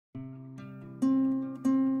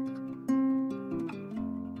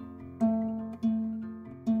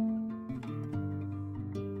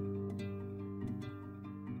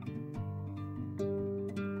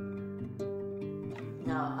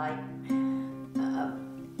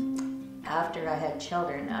after I had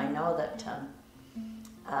children, I know that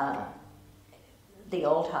the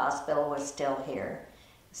old hospital was still here.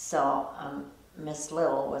 So Miss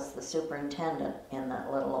Little was the superintendent in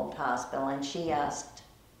that little old hospital, and she asked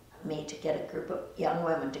me to get a group of young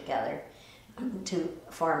women together to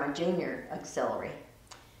form a junior auxiliary,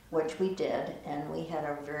 which we did, and we had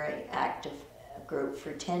a very active group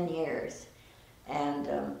for 10 years. And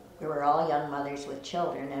we were all young mothers with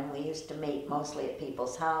children, and we used to meet mostly at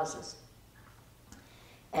people's houses.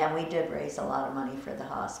 And we did raise a lot of money for the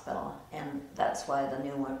hospital, and that's why the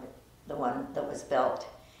new one, the one that was built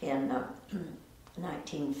in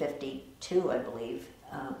 1952, I believe,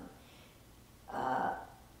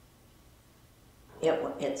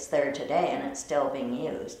 it's there today, and it's still being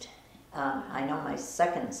used. I know my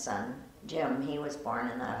second son, Jim, he was born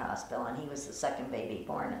in that hospital, and he was the second baby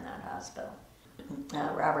born in that hospital.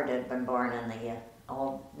 Robert had been born in the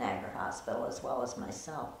old Niagara Hospital as well as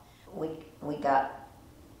myself. We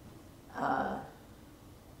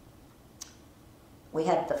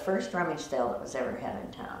had the first rummage sale that was ever had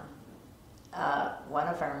in town. One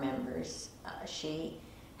of our members, she'd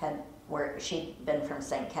been from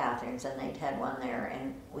St. Catharines, and they'd had one there,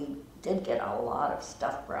 and we did get a lot of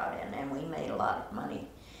stuff brought in, and we made a lot of money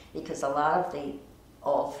because a lot of the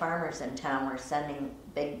old farmers in town were sending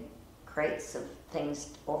big crates of things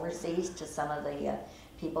overseas to some of the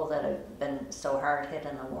people that had been so hard hit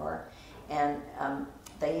in the war, and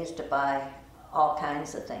they used to buy all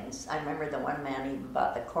kinds of things. I remember the one man even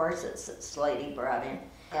bought the corsets that Slady brought in,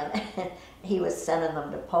 and he was sending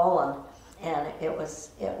them to Poland, and it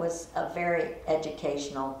was a very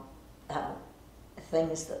educational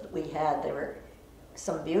things that we had. There were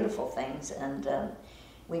some beautiful things, and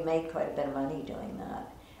we made quite a bit of money doing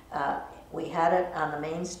that. We had it on the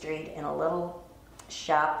main street in a little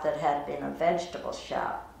shop that had been a vegetable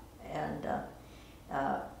shop, and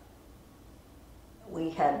we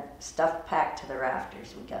had stuff packed to the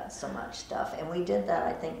rafters. We got so much stuff, and we did that,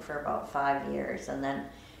 I think, for about 5 years, and then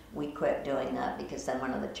we quit doing that because then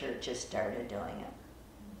one of the churches started doing it.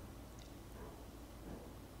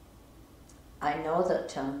 I know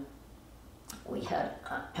that we had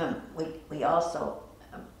we also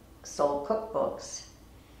sold cookbooks.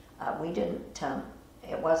 We didn't.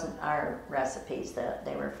 It wasn't our recipes. That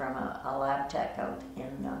they were from a lab tech out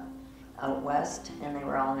west, and they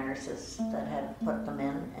were all nurses that had put them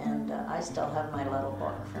in. And I still have my little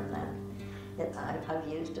book from then. I've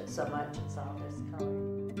used it so much; it's all discolored.